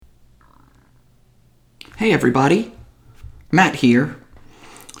Hey everybody, Matt here.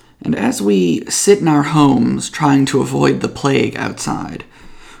 And as we sit in our homes trying to avoid the plague outside,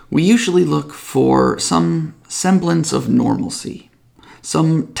 we usually look for some semblance of normalcy,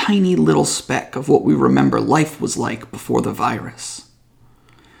 some tiny little speck of what we remember life was like before the virus.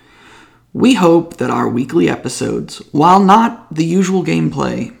 We hope that our weekly episodes, while not the usual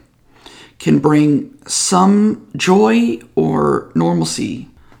gameplay, can bring some joy or normalcy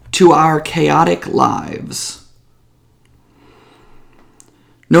to our chaotic lives.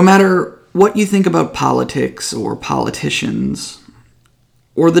 No matter what you think about politics or politicians,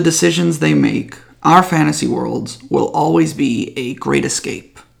 or the decisions they make, our fantasy worlds will always be a great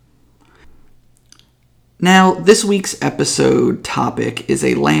escape. Now, this week's episode topic is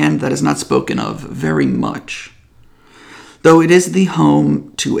a land that is not spoken of very much, though it is the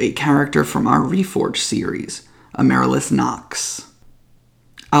home to a character from our Reforged series, Amaryllis Nox,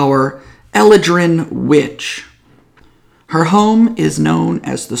 our Eladrin Witch. Her home is known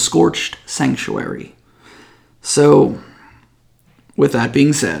as the Scorched Sanctuary. So, with that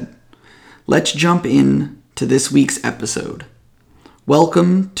being said, let's jump in to this week's episode.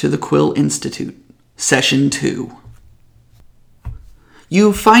 Welcome to the Quill Institute, Session 2.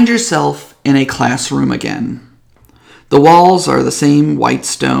 You find yourself in a classroom again. The walls are the same white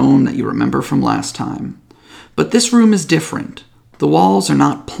stone that you remember from last time, but this room is different. The walls are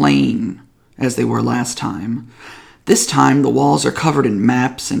not plain, as they were last time. This time, the walls are covered in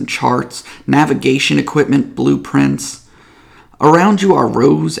maps and charts, navigation equipment, blueprints. Around you are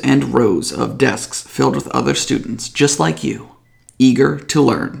rows and rows of desks filled with other students, just like you, eager to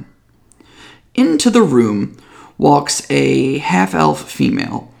learn. Into the room walks a half-elf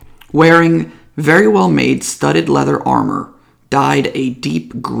female, wearing very well-made studded leather armor, dyed a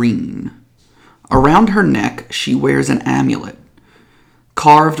deep green. Around her neck, she wears an amulet,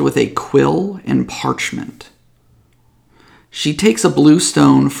 carved with a quill and parchment. She takes a blue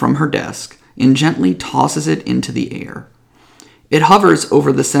stone from her desk and gently tosses it into the air. It hovers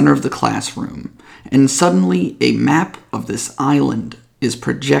over the center of the classroom, and suddenly a map of this island is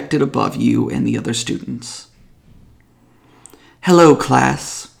projected above you and the other students. Hello,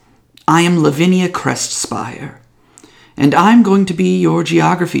 class. I am Lavinia Crestspire, and I'm going to be your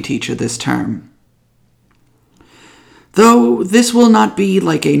geography teacher this term. Though this will not be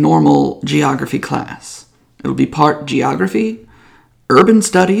like a normal geography class. It'll be part geography, urban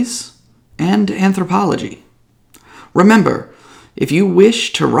studies, and anthropology. Remember, if you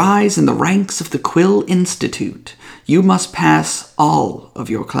wish to rise in the ranks of the Quill Institute, you must pass all of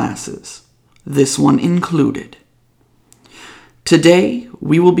your classes, this one included. Today,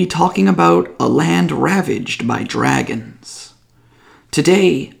 we will be talking about a land ravaged by dragons.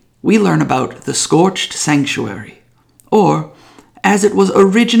 Today, we learn about the Scorched Sanctuary, or, as it was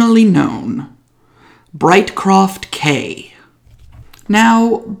originally known, Brightcroft Cay.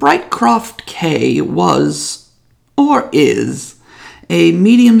 Now, Brightcroft Cay was, or is, a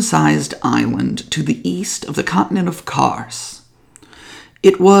medium-sized island to the east of the continent of Kars.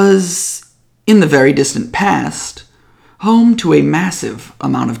 It was, in the very distant past, home to a massive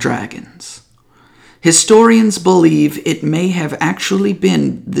amount of dragons. Historians believe it may have actually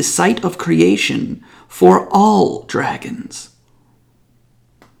been the site of creation for all dragons.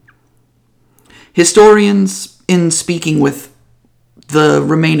 Historians, in speaking with the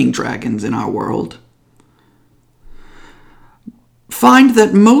remaining dragons in our world, find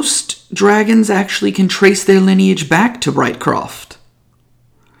that most dragons actually can trace their lineage back to Brightcroft.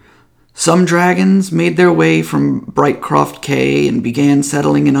 Some dragons made their way from Brightcroft Cay and began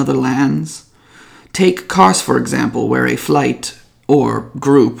settling in other lands. Take Kars, for example, where a flight, or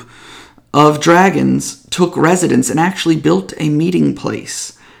group, of dragons took residence and actually built a meeting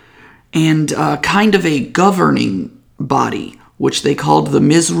place and kind of a governing body, which they called the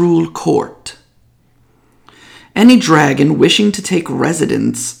Misrule Court. Any dragon wishing to take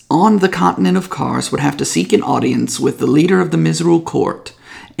residence on the continent of Kars would have to seek an audience with the leader of the Misrule Court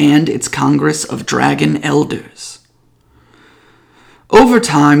and its Congress of Dragon Elders. Over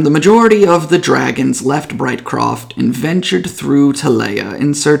time, the majority of the dragons left Brightcroft and ventured through Talea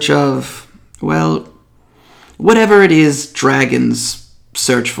in search of, well, whatever it is dragons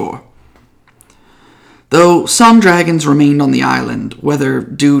search for. Though some dragons remained on the island, whether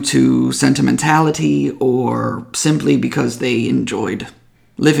due to sentimentality or simply because they enjoyed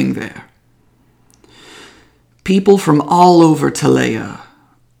living there. People from all over Talea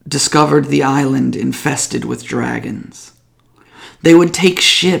discovered the island infested with dragons. They would take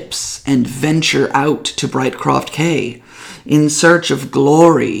ships and venture out to Brightcroft Cay in search of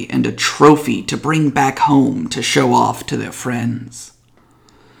glory and a trophy to bring back home to show off to their friends.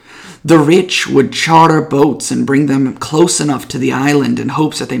 The rich would charter boats and bring them close enough to the island in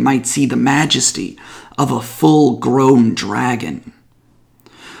hopes that they might see the majesty of a full-grown dragon.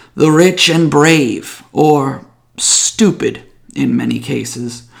 The rich and brave, or stupid in many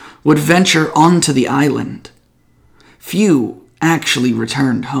cases, would venture onto the island. Few actually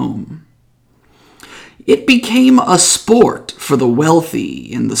returned home. It became a sport for the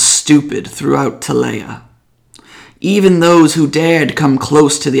wealthy and the stupid throughout Telea. Even those who dared come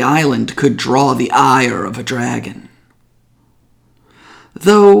close to the island could draw the ire of a dragon.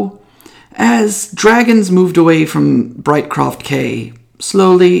 Though, as dragons moved away from Brightcroft Cay,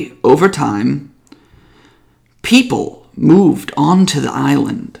 slowly, over time, people moved onto the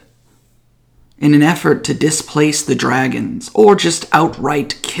island in an effort to displace the dragons or just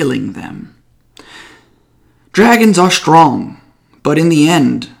outright killing them. Dragons are strong, but in the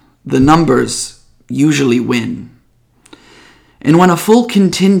end, the numbers usually win. And when a full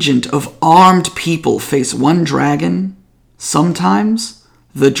contingent of armed people face one dragon, sometimes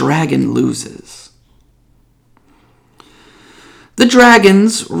the dragon loses. The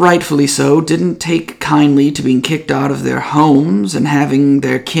dragons, rightfully so, didn't take kindly to being kicked out of their homes and having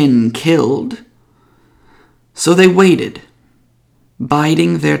their kin killed. So they waited,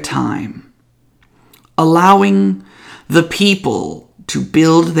 biding their time, allowing the people to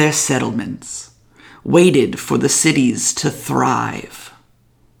build their settlements, waited for the cities to thrive.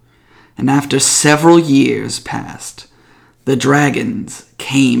 And after several years passed, the dragons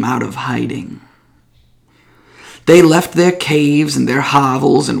came out of hiding. They left their caves and their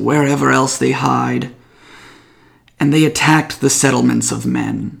hovels and wherever else they hide, and they attacked the settlements of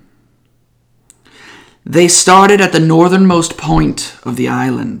men. They started at the northernmost point of the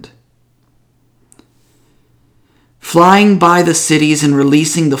island, flying by the cities and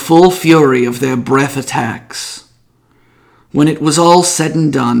releasing the full fury of their breath attacks. When it was all said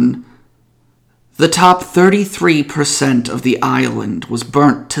and done, the top 33% of the island was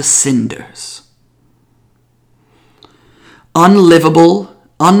burnt to cinders. Unlivable,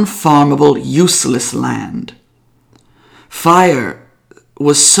 unfarmable, useless land. Fire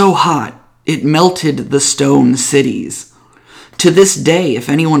was so hot it melted the stone cities. To this day, if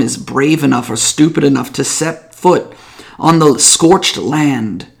anyone is brave enough or stupid enough to set foot on the scorched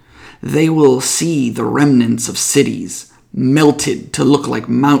land, they will see the remnants of cities melted to look like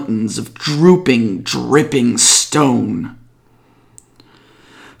mountains of drooping, dripping stone.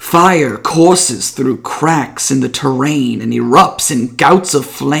 Fire courses through cracks in the terrain and erupts in gouts of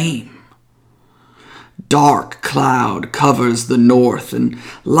flame. Dark cloud covers the north and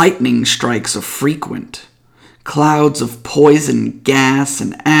lightning strikes are frequent. Clouds of poison gas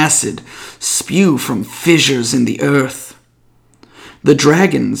and acid spew from fissures in the earth. The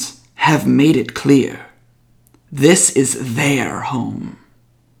dragons have made it clear. This is their home.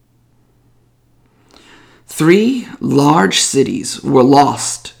 3 large cities were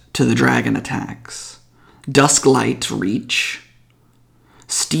lost to the dragon attacks: Dusklight Reach,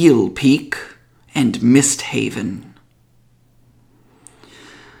 Steel Peak, and Misthaven.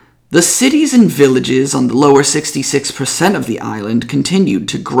 The cities and villages on the lower 66% of the island continued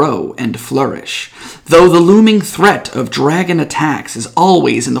to grow and flourish, though the looming threat of dragon attacks is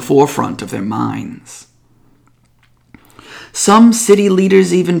always in the forefront of their minds. Some city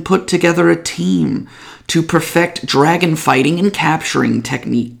leaders even put together a team to perfect dragon fighting and capturing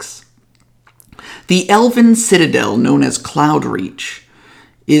techniques. The elven citadel known as Cloudreach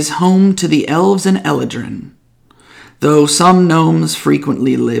is home to the elves and Eladrin, though some gnomes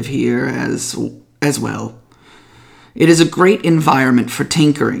frequently live here as well. It is a great environment for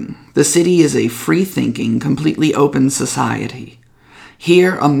tinkering. The city is a free-thinking, completely open society.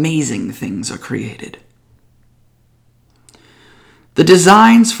 Here, amazing things are created. The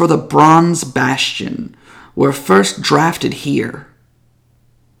designs for the Bronze Bastion were first drafted here,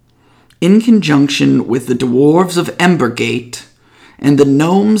 in conjunction with the dwarves of Embergate and the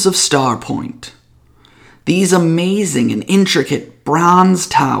gnomes of Starpoint. These amazing and intricate bronze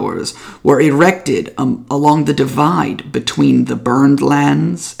towers were erected along the divide between the burned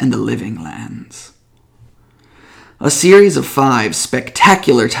lands and the living lands. A series of 5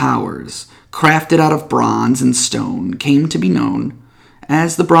 spectacular towers, crafted out of bronze and stone, came to be known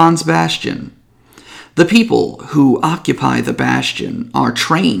as the Bronze Bastion. The people who occupy the bastion are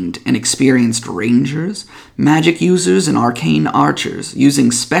trained and experienced rangers, magic users, and arcane archers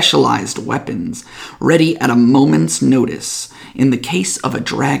using specialized weapons, ready at a moment's notice in the case of a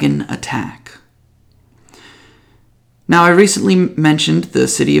dragon attack. Now, I recently mentioned the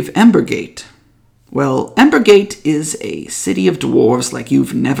city of Embergate. Well, Embergate is a city of dwarves like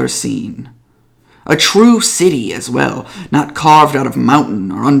you've never seen. A true city as well, not carved out of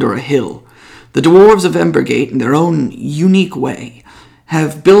mountain or under a hill. The dwarves of Embergate, in their own unique way,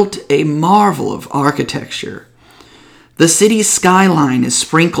 have built a marvel of architecture. The city's skyline is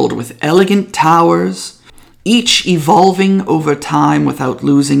sprinkled with elegant towers, each evolving over time without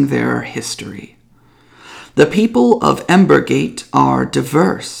losing their history. The people of Embergate are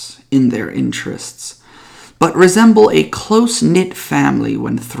diverse in their interests, but resemble a close-knit family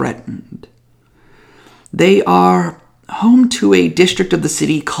when threatened. They are home to a district of the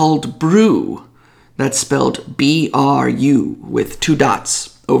city called Brugh, that's spelled B-R-U, with 2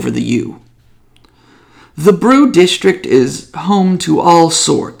 dots over the U. The Brugh district is home to all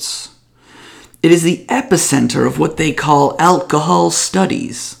sorts. It is the epicenter of what they call alcohol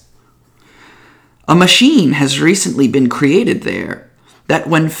studies. A machine has recently been created there that,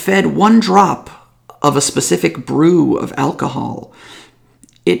 when fed 1 drop of a specific brew of alcohol,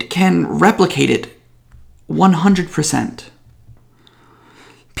 it can replicate it 100%.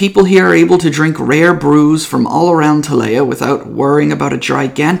 People here are able to drink rare brews from all around Talea without worrying about a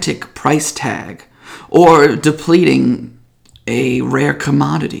gigantic price tag or depleting a rare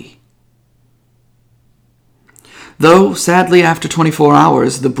commodity. Though, sadly, after 24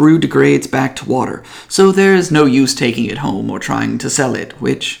 hours, the brew degrades back to water, so there is no use taking it home or trying to sell it,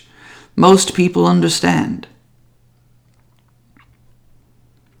 which most people understand.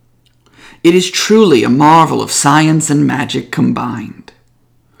 It is truly a marvel of science and magic combined.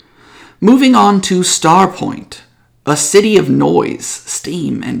 Moving on to Starpoint, a city of noise,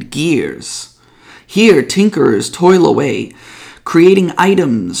 steam, and gears. Here, tinkerers toil away, creating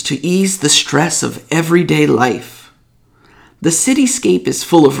items to ease the stress of everyday life. The cityscape is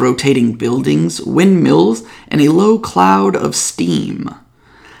full of rotating buildings, windmills, and a low cloud of steam.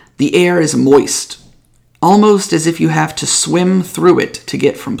 The air is moist, almost as if you have to swim through it to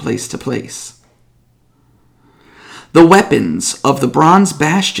get from place to place. The weapons of the Bronze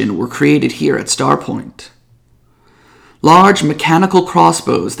Bastion were created here at Starpoint. Large mechanical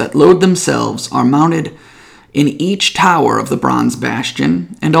crossbows that load themselves are mounted in each tower of the Bronze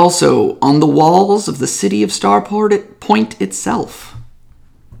Bastion, and also on the walls of the city of Starpoint itself.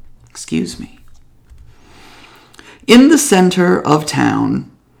 In the center of town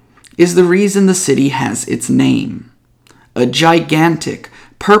is the reason the city has its name. A gigantic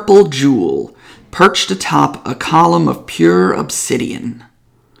purple jewel perched atop a column of pure obsidian.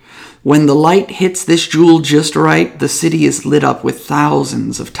 When the light hits this jewel just right, the city is lit up with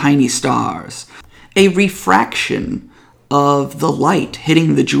thousands of tiny stars, a refraction of the light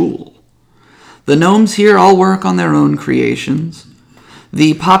hitting the jewel. The gnomes here all work on their own creations.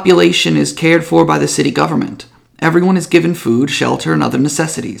 The population is cared for by the city government. Everyone is given food, shelter, and other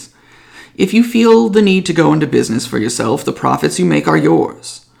necessities. If you feel the need to go into business for yourself, the profits you make are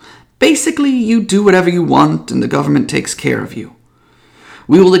yours. Basically, you do whatever you want and the government takes care of you.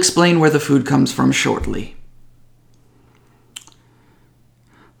 We will explain where the food comes from shortly.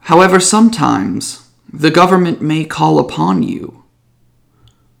 However, sometimes the government may call upon you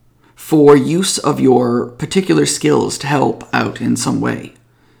for use of your particular skills to help out in some way.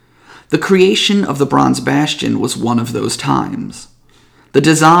 The creation of the Bronze Bastion was one of those times. The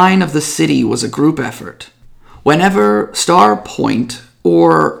design of the city was a group effort. Whenever Starpoint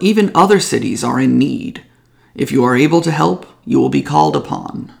or even other cities are in need, if you are able to help, you will be called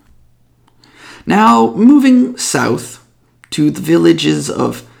upon. Now, moving south to the villages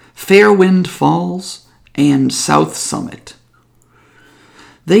of Fairwind Falls and South Summit.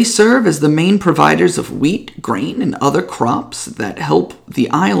 They serve as the main providers of wheat, grain, and other crops that help the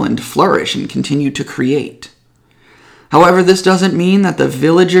island flourish and continue to create. However, this doesn't mean that the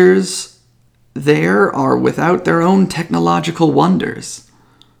villagers there are without their own technological wonders.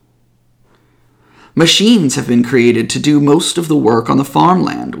 Machines have been created to do most of the work on the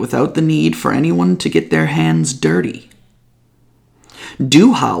farmland without the need for anyone to get their hands dirty.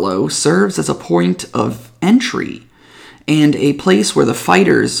 Dew Hollow serves as a point of entry and a place where the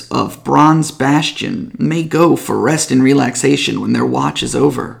fighters of Bronze Bastion may go for rest and relaxation when their watch is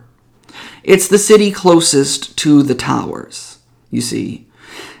over. It's the city closest to the towers, you see,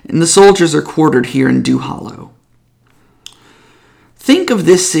 and the soldiers are quartered here in Dew Hollow. Think of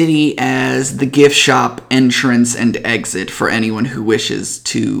this city as the gift shop entrance and exit for anyone who wishes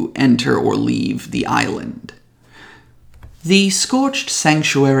to enter or leave the island. The Scorched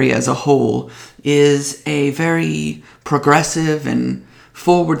Sanctuary as a whole is a very progressive and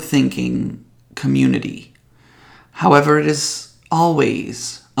forward-thinking community. However, it is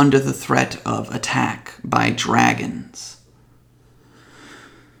always under the threat of attack by dragons.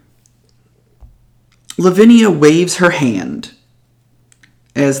 Lavinia waves her hand,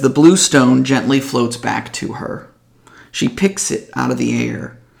 as the blue stone gently floats back to her. She picks it out of the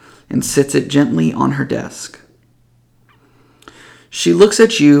air and sits it gently on her desk. She looks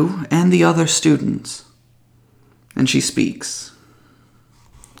at you and the other students, and she speaks.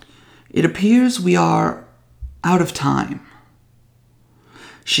 It appears we are out of time.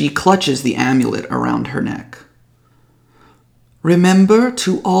 She clutches the amulet around her neck. Remember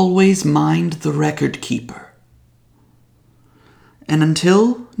to always mind the record keeper. And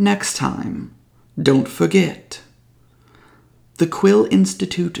until next time, don't forget, the Quill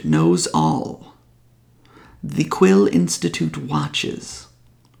Institute knows all. The Quill Institute watches.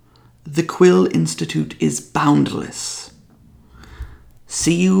 The Quill Institute is boundless.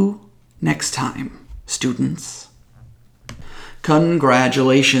 See you next time, students.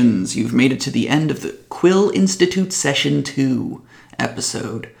 Congratulations, you've made it to the end of the Quill Institute Session 2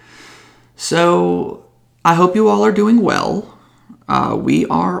 episode. So, I hope you all are doing well. We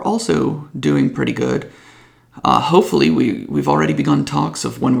are also doing pretty good. Hopefully, we've already begun talks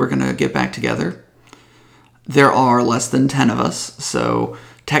of when we're going to get back together. There are less than 10 of us, so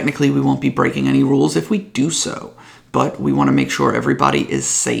technically we won't be breaking any rules if we do so. But we want to make sure everybody is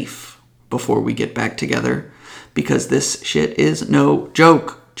safe before we get back together, because this shit is no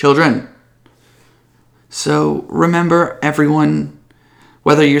joke, children. So remember, everyone,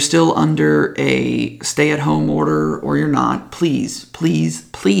 whether you're still under a stay-at-home order or you're not, please, please,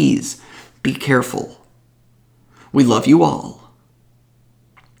 please be careful. We love you all.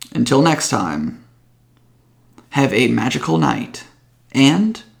 Until next time, have a magical night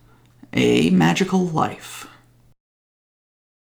and a magical life.